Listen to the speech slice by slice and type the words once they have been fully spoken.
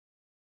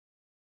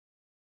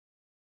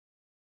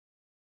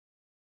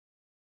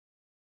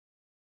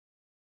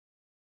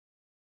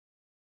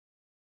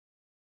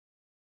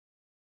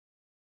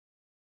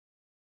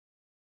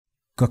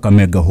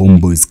Kakamega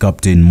Homeboyz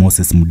captain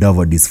Moses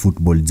Mudavadi's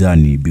football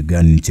journey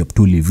began in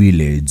Cheptuli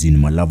village in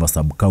Malava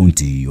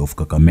sub-county of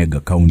Kakamega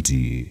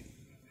County.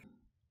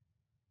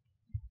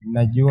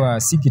 Najua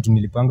si kitu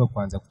nilipanga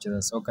kuanza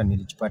kucheza soka,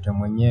 nilijipata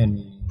mwenyewe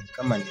ni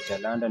kama ni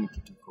talanta, ni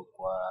kitu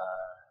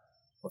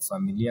kwa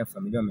familia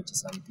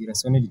wamecheza mpira.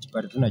 So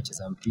nilijipata tu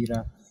nacheza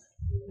mpira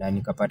na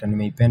nikapata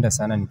nimeipenda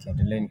sana,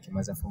 nikiendelea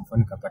nikimaliza form 4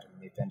 nikapata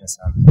nimeipenda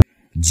sana.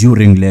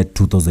 During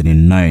late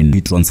 2009,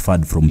 he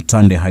transferred from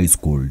Tande High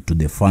School to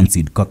the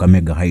fancied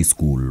Kakamega High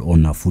School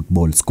on a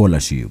football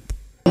scholarship.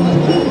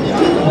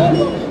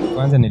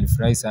 Kwanza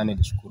nilifurahi sana,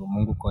 nilishukuru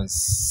Mungu kwa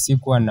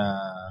sikuwa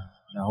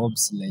na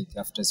hopes like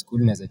after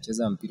school naweza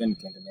cheza mpira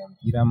nikaendelea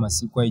mpira, ama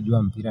sikuwa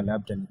ijua mpira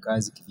labda ni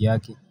kazi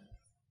kivyake.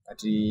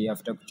 Ati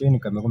after kujoin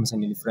Kakamega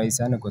nilifurahi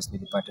sana kwa sababu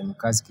nilipata ni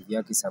kazi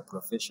kivyake, sa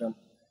profession,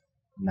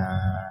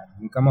 na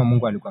ni kama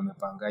Mungu alikuwa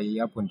amepanga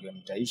hapo ndio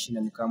nitaishi,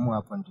 na nikaamua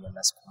hapo ndio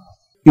nasukuma.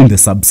 In the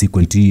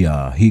subsequent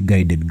year, he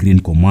guided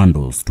Green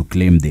Commandos to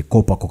claim the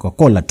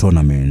Coca-Cola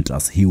tournament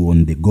as he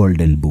won the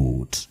Golden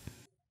Boot.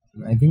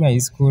 I think high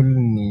school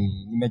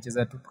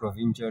nimecheza tu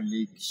provincial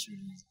league,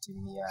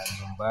 timu ya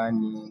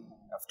nyumbani.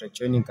 After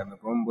joining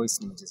Kakamega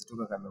Homeboyz nimecheza tu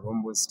Kakamega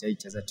Homeboyz,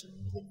 sitaicheza timu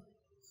nyingine.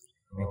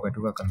 Nimekuwa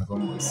tu Kakamega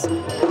Homeboyz.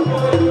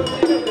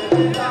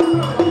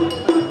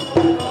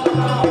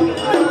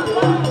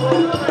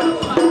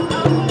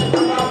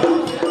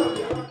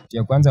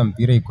 Ya kwanza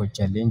mpira iko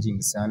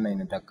challenging sana,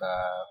 inataka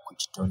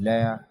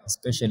kujitolea,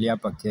 especially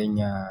hapa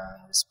Kenya.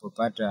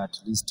 Usipopata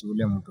at least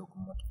ule mtu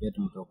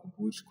kumotivate, mtu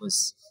kupush,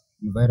 cause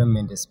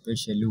environment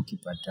especially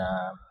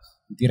ukipata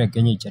mpira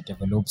Kenya icha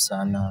develop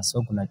sana.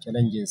 So kuna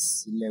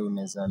challenges ile,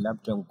 unaweza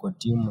labda uko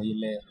timu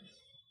ile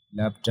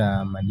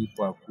labda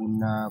malipo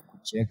hakuna,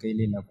 kucheka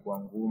ile inakuwa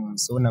ngumu,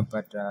 so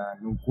unapata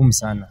ni ngumu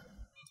sana.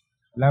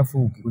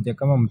 Alafu ukikuja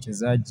kama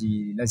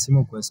mchezaji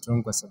lazima uwe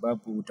strong kwa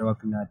sababu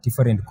utawaka na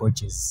different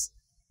coaches.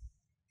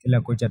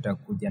 Kila kocha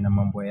atakuja na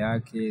mambo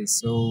yake,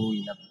 so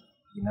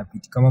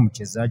inapiti kama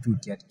mchezaji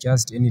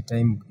uti-adjust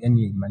anytime,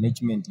 any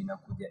management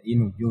inakuja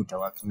ujue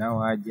utawaki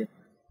nao aje.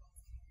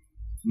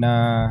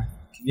 Na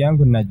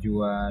kivyangu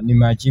najua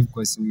nimeachieve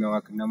because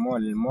nimewaka na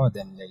more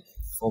than like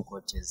 4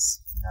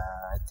 coaches, na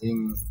I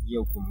think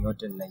hiyo hukumu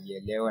yote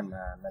naielewa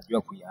na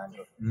najua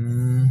kuihandle.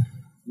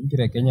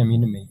 Mpira Kenya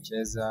mimi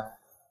nimeicheza,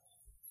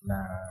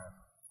 na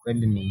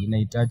kweli ni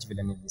inahitaji,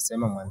 vile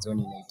nilisema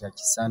mwanzoni,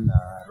 inahitaji sana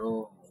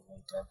roho,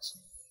 inahitaji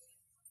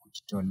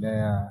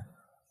kujitolea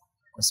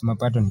kwa sababu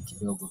mapato ni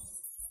kidogo.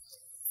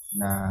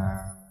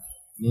 Na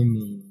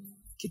mimi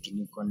kitu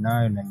niko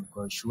nayo na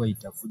niko sure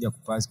itakuja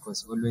kupass,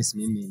 because always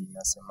mimi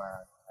ninasema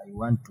I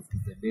want to be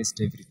the best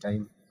every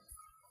time.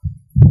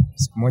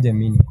 Siku moja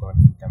mimi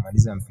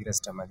nitamaliza mpira,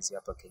 sitamalizia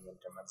hapa Kenya,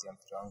 nitamalizia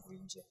mpira wangu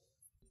nje.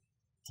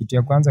 Kitu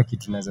ya kwanza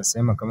kitu naweza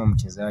sema kama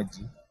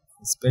mchezaji,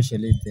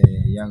 especially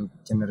the young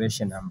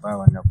generation ambao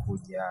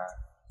wanakuja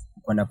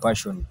uko na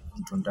passion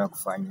kitu unataka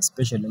kufanya,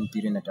 especially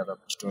mpira inataka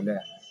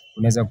kujitolea.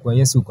 Unaweza kuwa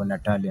Yesu uko na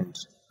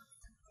talent,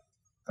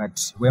 but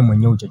wewe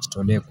mwenyewe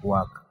hujajitolea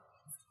kuwaka,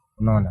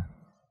 unaona.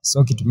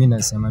 So kitu mimi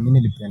nasema,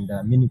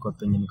 mimi niko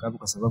penye niko hapo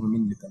kwa sababu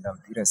mimi nilipenda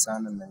mpira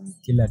sana, na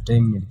kila time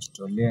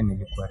nilijitolea,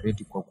 nilikuwa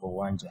ready kwa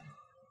uwanja.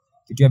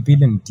 Kitu ya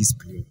pili ni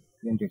discipline.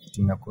 Hiyo ndio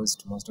kitu ina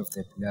cost most of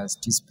the players,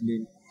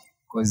 discipline,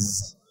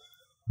 because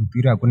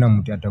mpira hakuna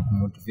mtu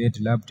atakumotivate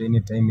labda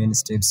anytime any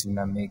steps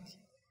una make.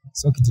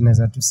 So kitu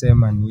naweza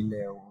tusema ni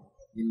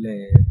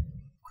ile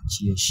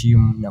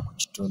kujiheshimu na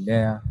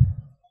kujitolea,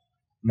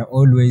 na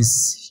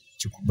always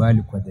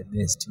chukubali kwa the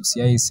best.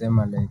 Usiai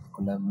sema like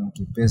kuna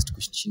mtu best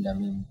kushinda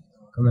mimi.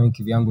 Kama mimi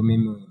kivyangu,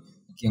 mimi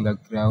nikianga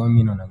ground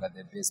mimi naona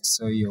the best,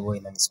 so hiyo huwa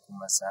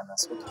inanisukuma sana.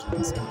 So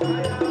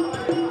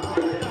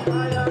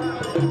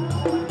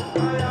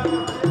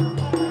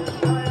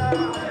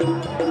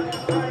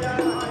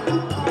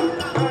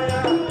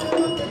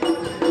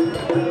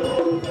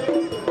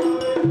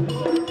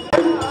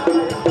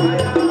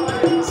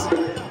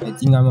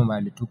ama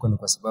mahali tuko ni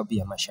kwa sababu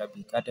ya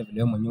mashabiki. Hata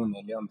vile mwenyewe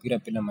unaelewa mpira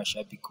bila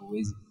mashabiki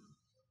huwezi.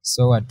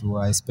 So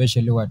watu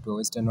especially watu wa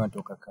Western, watu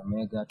wa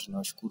Kakamega,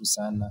 tunawashukuru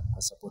sana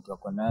kwa support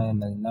wako naye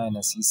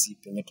na sisi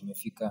penye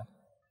tumefika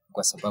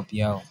kwa sababu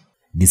yao.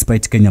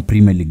 Despite Kenya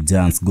Premier League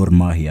giants Gor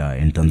Mahia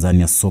and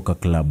Tanzania soccer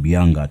club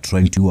Yanga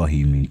trying to lure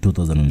him in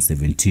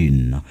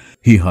 2017,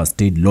 he has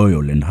stayed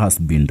loyal and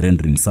has been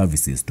rendering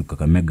services to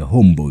Kakamega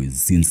Homeboyz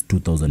since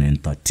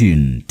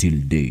 2013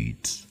 till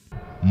date.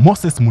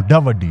 Moses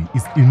Mudavadi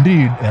is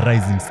indeed a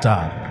rising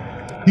star.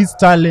 His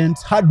talent,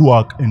 hard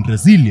work and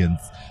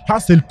resilience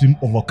has helped him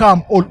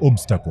overcome all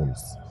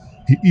obstacles.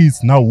 He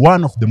is now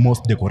one of the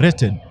most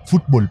decorated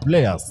football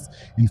players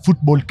in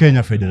Football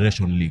Kenya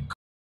Federation League.